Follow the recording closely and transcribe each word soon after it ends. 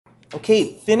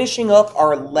Okay, finishing up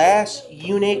our last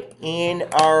unit in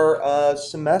our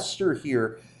semester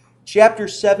here. Chapter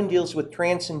 7 deals with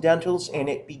transcendentals, and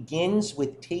it begins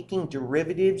with taking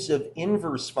derivatives of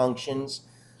inverse functions.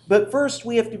 But first,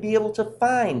 we have to be able to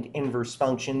find inverse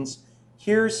functions.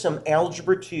 Here's some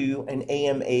Algebra 2 and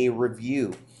AMA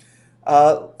review.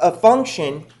 A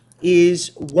function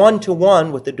is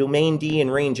one-to-one with the domain D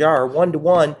and range R,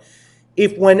 one-to-one,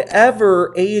 if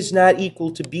whenever a is not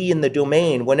equal to b in the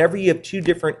domain, whenever you have two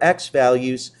different x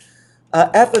values,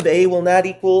 f of a will not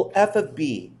equal f of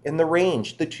b in the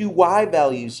range. The two y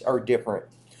values are different.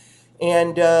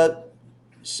 And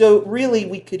so really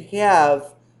we could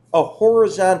have a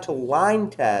horizontal line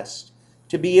test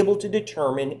to be able to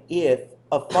determine if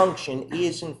a function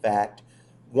is in fact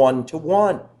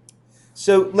one-to-one.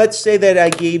 So let's say that I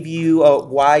gave you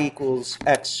y equals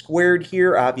x squared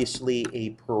here, obviously a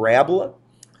parabola.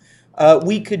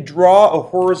 We could draw a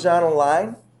horizontal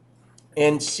line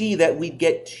and see that we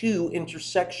get two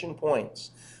intersection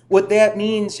points. What that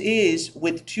means is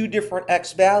with two different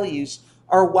x values,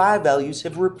 our y values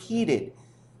have repeated.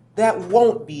 That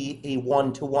won't be a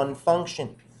one-to-one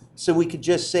function. So we could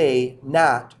just say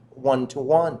not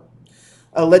one-to-one.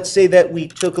 Let's say that we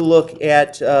took a look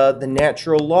at the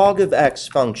natural log of x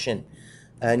function.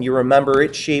 And you remember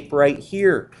its shape right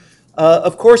here.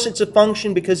 Of course, it's a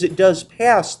function because it does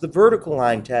pass the vertical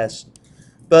line test.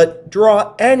 But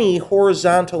draw any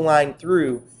horizontal line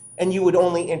through, and you would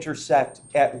only intersect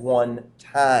at one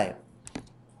time.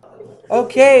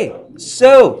 Okay,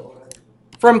 so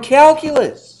from a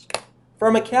calculus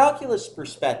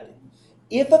perspective,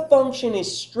 if a function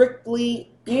is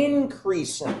strictly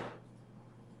increasing,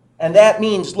 and that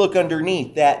means, look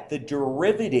underneath, that the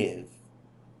derivative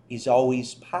is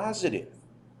always positive.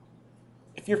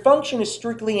 If your function is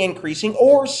strictly increasing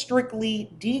or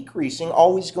strictly decreasing,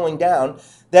 always going down,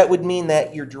 that would mean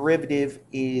that your derivative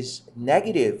is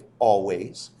negative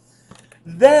always.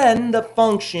 Then the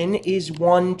function is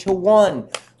one-to-one.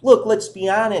 Look, let's be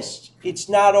honest, it's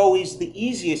not always the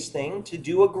easiest thing to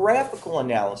do a graphical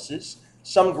analysis.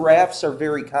 Some graphs are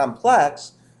very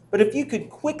complex, but if you could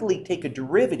quickly take a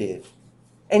derivative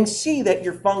and see that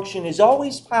your function is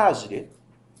always positive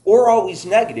or always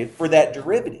negative for that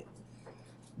derivative,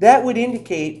 that would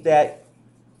indicate that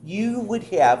you would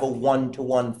have a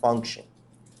one-to-one function.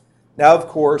 Now, of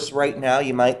course, right now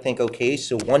you might think, okay,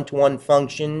 so one-to-one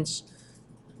functions,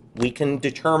 we can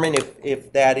determine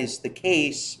if that is the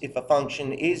case, if a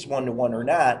function is one-to-one or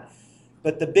not.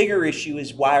 But the bigger issue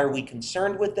is, why are we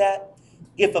concerned with that?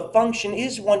 If a function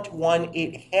is one-to-one,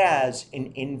 it has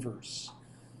an inverse.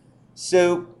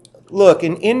 So, look,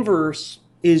 an inverse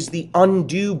is the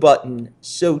undo button,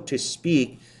 so to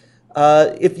speak.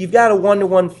 If you've got a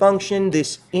one-to-one function,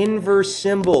 this inverse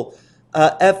symbol,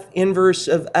 f inverse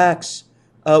of x,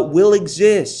 will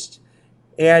exist.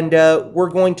 And we're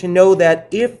going to know that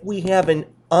if we have an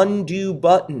undo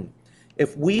button,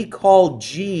 if we call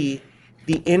g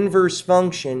the inverse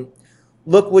function,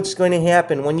 look what's going to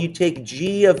happen. When you take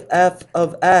g of f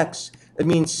of x, it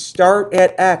means start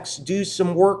at x, do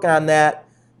some work on that,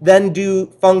 then do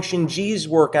function g's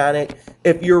work on it.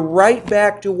 If you're right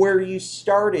back to where you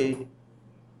started,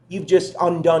 you've just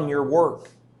undone your work.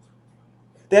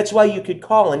 That's why you could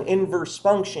call an inverse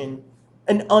function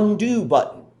an undo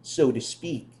button, so to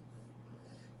speak.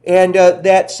 And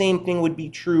that same thing would be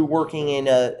true working in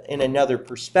another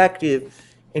perspective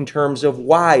in terms of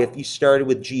y, if you started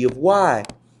with g of y.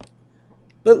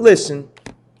 But listen,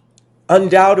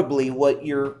 undoubtedly what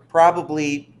you're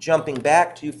probably jumping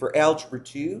back to for Algebra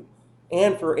 2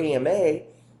 and for AMA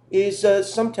is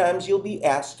sometimes you'll be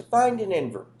asked to find an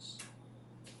inverse.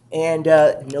 And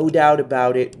no doubt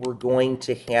about it, we're going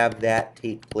to have that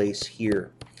take place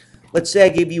here. Let's say I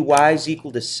give you y is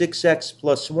equal to 6x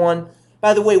plus 1.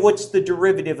 By the way, what's the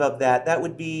derivative of that? That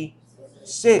would be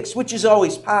 6, which is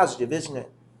always positive, isn't it?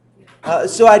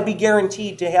 So I'd be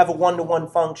guaranteed to have a one-to-one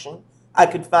function. I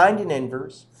could find an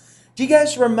inverse. Do you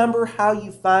guys remember how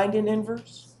you find an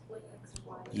inverse?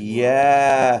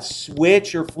 Yeah,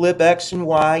 switch or flip x and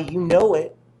y. You know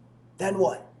it. Then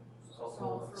what?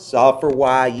 Solve for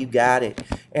y. You got it.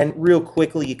 And real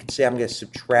quickly, you could say I'm going to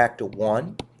subtract a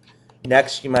 1.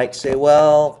 Next, you might say,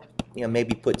 well,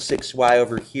 maybe put 6y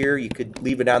over here. You could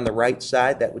leave it on the right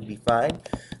side. That would be fine.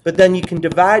 But then you can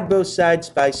divide both sides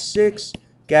by 6.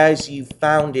 Guys, you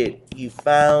found it. You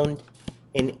found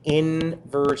an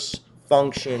inverse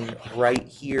function right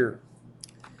here.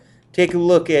 Take a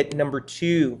look at number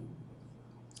 2.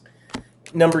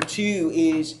 Number 2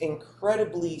 is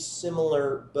incredibly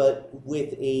similar, but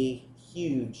with a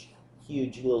huge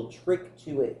little trick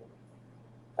to it.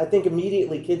 I think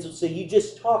immediately kids will say, you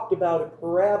just talked about a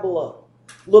parabola.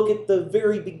 Look at the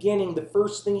very beginning. The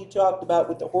first thing you talked about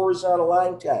with the horizontal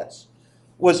line test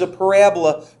was a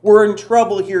parabola. We're in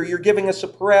trouble here. You're giving us a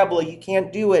parabola. You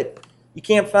can't do it. You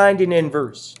can't find an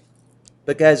inverse.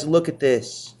 But guys, look at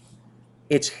this.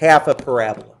 It's half a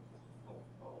parabola.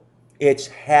 It's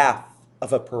half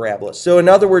of a parabola. So in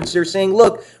other words, they're saying,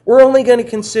 look, we're only going to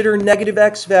consider negative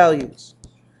x values.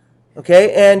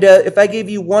 Okay, and if I gave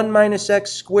you 1 minus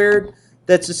x squared,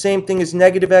 that's the same thing as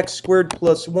negative x squared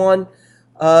plus 1.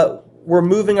 We're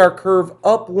moving our curve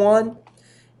up 1.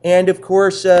 And of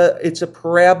course, it's a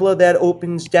parabola that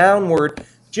opens downward.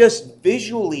 Just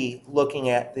visually looking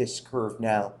at this curve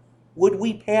now, would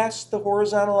we pass the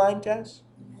horizontal line test?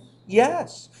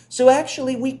 Yes. So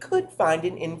actually, we could find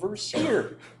an inverse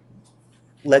here.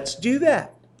 Let's do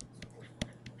that.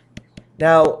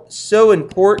 Now, so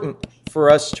important for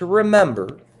us to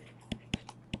remember,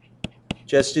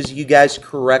 just as you guys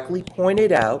correctly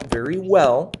pointed out very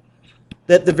well,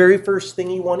 that the very first thing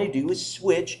you want to do is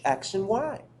switch x and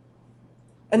y.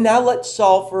 And now let's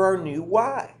solve for our new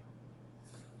y.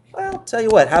 Well, I'll tell you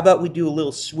what, how about we do a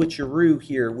little switcheroo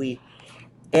here? We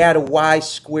add a y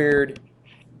squared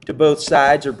to both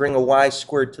sides, or bring a y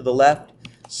squared to the left.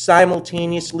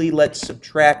 Simultaneously, let's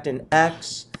subtract an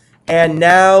x. And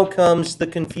now comes the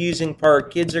confusing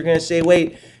part. Kids are going to say,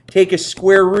 wait, take a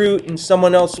square root, and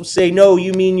someone else will say, no,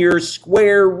 you mean your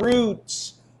square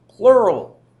roots,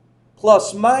 plural,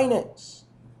 plus minus.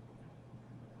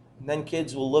 And then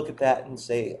kids will look at that and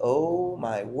say, oh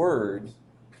my word,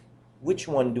 which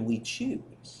one do we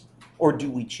choose? Or do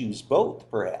we choose both,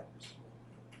 perhaps?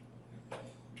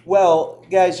 Well,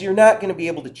 guys, you're not going to be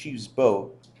able to choose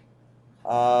both.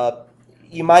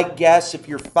 You might guess if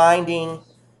you're finding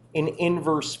an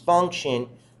inverse function,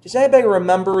 does anybody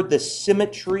remember the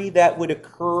symmetry that would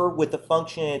occur with a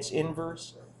function and its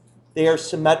inverse? They are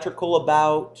symmetrical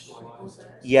about?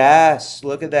 Yes,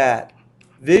 look at that.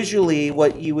 Visually,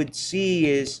 what you would see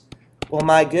is, well,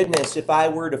 my goodness, if I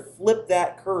were to flip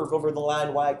that curve over the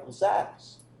line y equals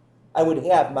x, I would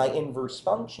have my inverse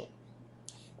function.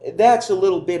 That's a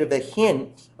little bit of a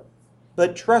hint,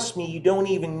 but trust me, you don't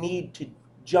even need to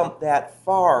jump that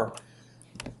far.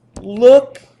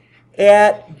 Look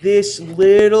at this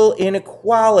little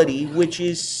inequality, which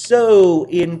is so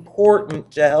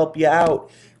important to help you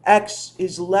out. X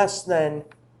is less than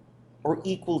or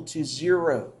equal to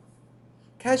 0.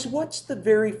 Guys, what's the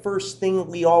very first thing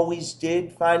we always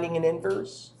did finding an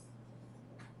inverse?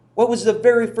 What was the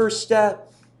very first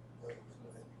step?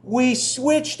 We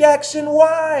switched x and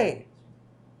y.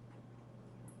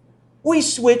 We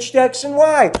switched x and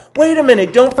y. Wait a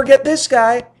minute, don't forget this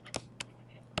guy.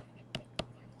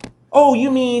 Oh,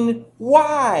 you mean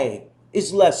y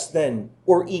is less than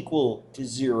or equal to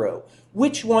 0.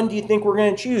 Which one do you think we're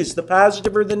going to choose, the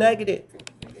positive or the negative?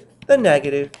 The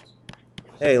negative.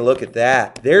 Hey, look at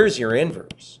that. There's your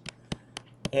inverse.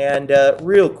 And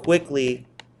real quickly,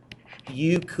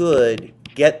 you could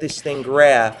get this thing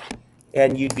graphed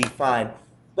and you'd be fine.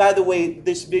 By the way,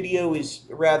 this video is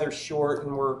rather short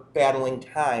and we're battling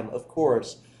time, of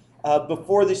course.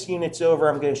 Before this unit's over,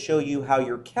 I'm going to show you how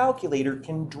your calculator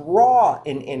can draw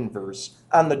an inverse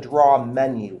on the draw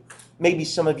menu. Maybe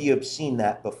some of you have seen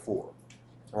that before,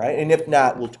 all right? And if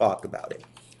not, we'll talk about it.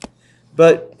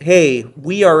 But hey,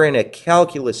 we are in a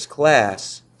calculus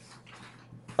class.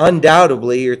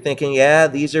 Undoubtedly, you're thinking, yeah,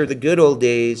 these are the good old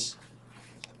days.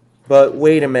 But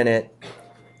wait a minute.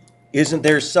 Isn't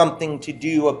there something to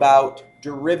do about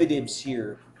derivatives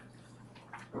here?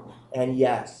 And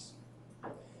yes.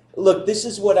 Look, this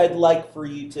is what I'd like for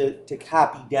you to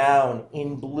copy down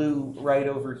in blue right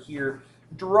over here.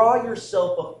 Draw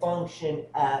yourself a function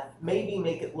f. Maybe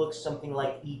make it look something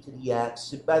like e to the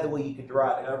x. By the way, you could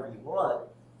draw it however you want.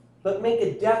 But make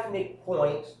a definite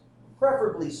point,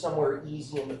 preferably somewhere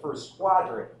easy in the first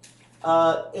quadrant.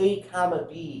 A comma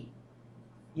b.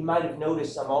 You might have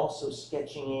noticed I'm also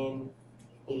sketching in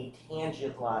a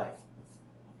tangent line.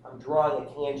 I'm drawing a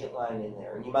tangent line in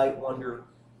there. And you might wonder,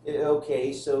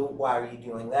 okay, so why are you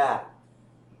doing that?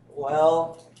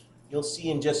 Well, you'll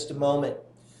see in just a moment.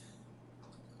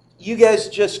 You guys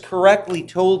just correctly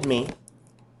told me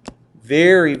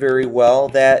very, very well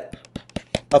that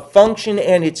a function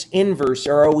and its inverse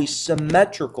are always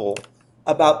symmetrical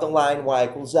about the line y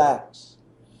equals x.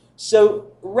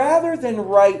 So rather than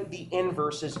write the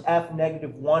inverse as f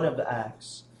negative 1 of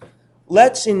x,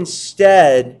 let's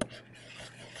instead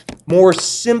more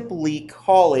simply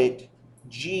call it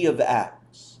g of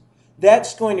x.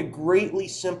 That's going to greatly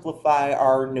simplify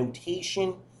our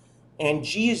notation, and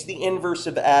g is the inverse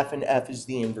of f, and f is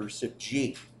the inverse of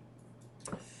g.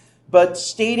 But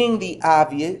stating the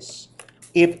obvious,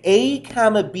 if a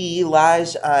comma b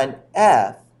lies on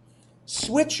F,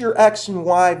 switch your x and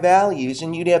y values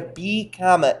and you'd have b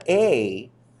comma a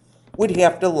would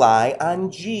have to lie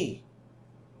on G.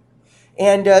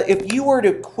 And if you were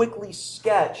to quickly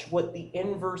sketch what the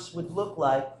inverse would look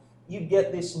like, you'd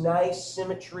get this nice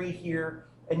symmetry here,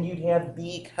 and you'd have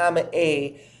b comma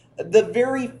a. The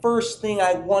very first thing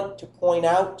I want to point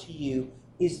out to you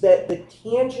is that the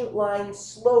tangent line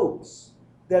slopes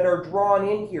that are drawn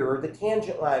in here, or the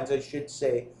tangent lines, I should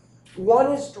say,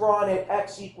 one is drawn at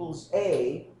x equals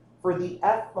a for the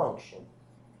f function.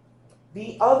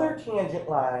 The other tangent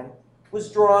line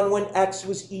was drawn when x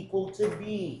was equal to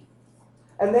b.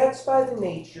 And that's by the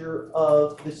nature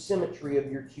of the symmetry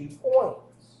of your 2 points.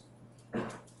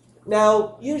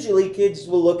 Now, usually kids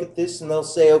will look at this and they'll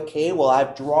say, okay, well,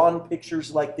 I've drawn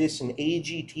pictures like this in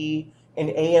AGT and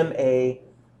AMA.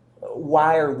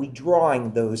 Why are we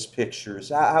drawing those pictures?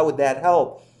 How would that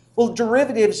help? Well,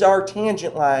 derivatives are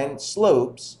tangent line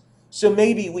slopes, so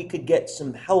maybe we could get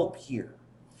some help here.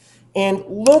 And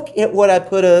look at what I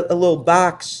put a little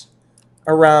box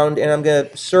around, and I'm going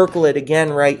to circle it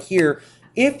again right here.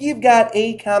 If you've got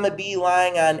a comma b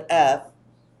lying on F,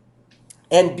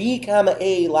 and b comma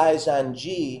a lies on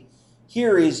G,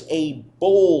 here is a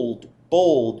bold,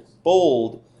 bold,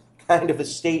 bold kind of a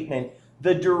statement.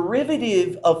 The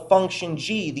derivative of function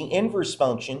G, the inverse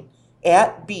function,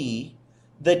 at B,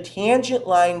 the tangent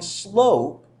line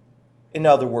slope, in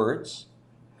other words,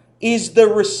 is the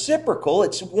reciprocal,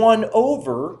 it's 1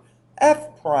 over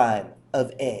f prime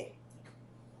of A.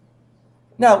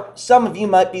 Now, some of you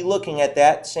might be looking at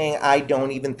that saying, I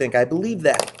don't even think I believe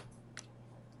that.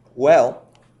 Well,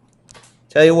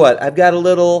 tell you what, I've got a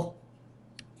little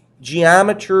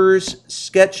Geometer's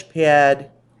Sketchpad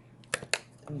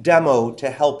demo to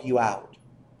help you out.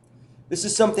 This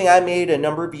is something I made a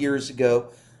number of years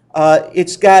ago.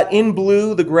 It's got in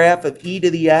blue the graph of e to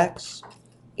the x.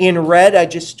 In red, I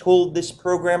just told this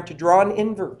program to draw an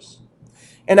inverse.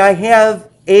 And I have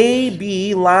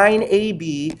AB, line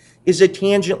AB, is a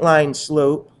tangent line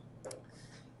slope.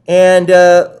 And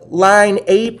line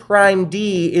A prime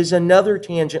D is another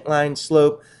tangent line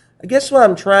slope. I guess what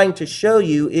I'm trying to show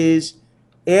you is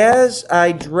as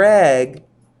I drag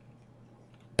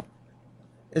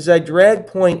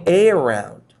point A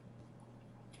around,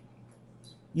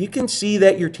 you can see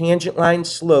that your tangent line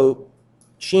slope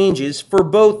changes for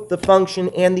both the function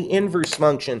and the inverse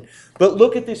function. But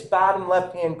look at this bottom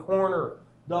left-hand corner.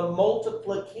 The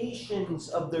multiplications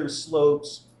of their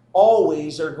slopes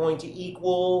always are going to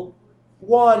equal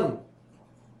 1.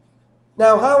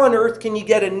 Now, how on earth can you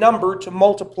get a number to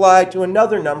multiply to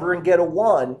another number and get a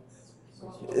 1?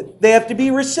 They have to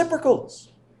be reciprocals,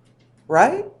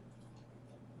 right?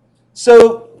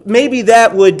 So maybe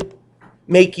that would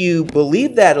make you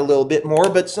believe that a little bit more,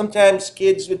 but sometimes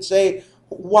kids would say,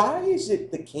 why is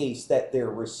it the case that they're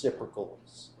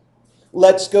reciprocals?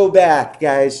 Let's go back,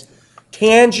 guys.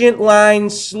 Tangent line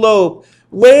slope.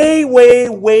 Way, way,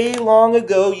 way long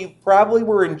ago, you probably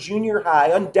were in junior high.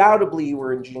 Undoubtedly, you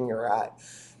were in junior high.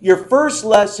 Your first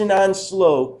lesson on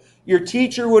slope, your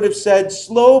teacher would have said,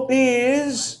 slope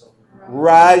is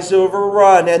rise over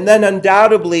run. And then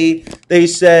undoubtedly, they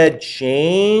said,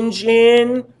 change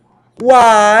in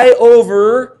y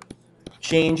over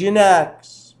change in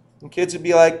x. And kids would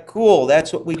be like, cool,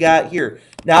 that's what we got here.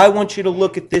 Now I want you to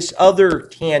look at this other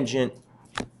tangent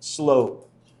slope.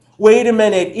 Wait a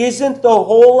minute, isn't the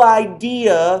whole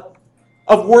idea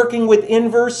of working with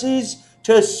inverses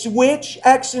to switch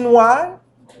x and y?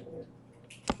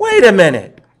 Wait a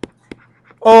minute.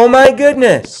 Oh my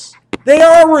goodness. They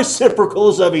are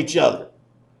reciprocals of each other.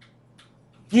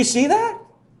 You see that?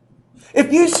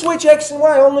 If you switch x and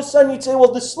y, all of a sudden you'd say,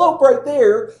 well, the slope right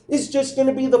there is just going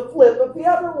to be the flip of the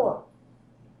other one.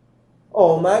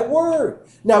 Oh my word.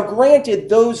 Now granted,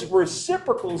 those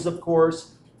reciprocals, of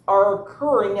course, are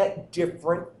occurring at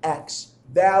different x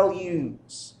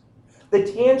values. The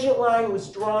tangent line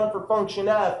was drawn for function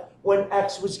f when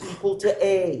x was equal to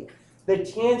a. The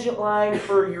tangent line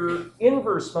for your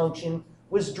inverse function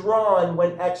was drawn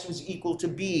when x was equal to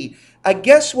b. I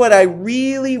guess what I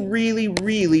really, really,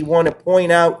 really want to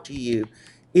point out to you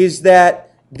is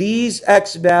that these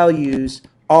x values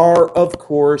are, of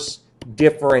course,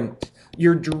 different.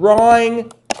 You're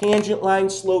drawing tangent line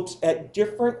slopes at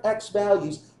different x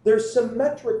values. They're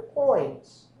symmetric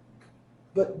points,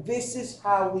 but this is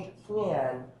how we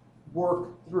can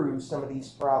work through some of these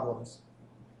problems.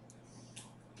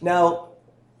 Now,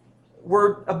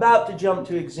 we're about to jump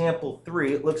to example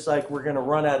 3. It looks like we're going to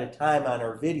run out of time on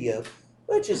our video,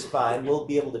 which is fine. We'll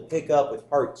be able to pick up with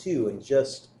part 2 in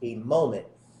just a moment.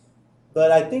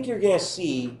 But I think you're going to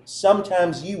see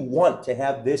sometimes you want to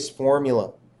have this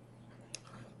formula.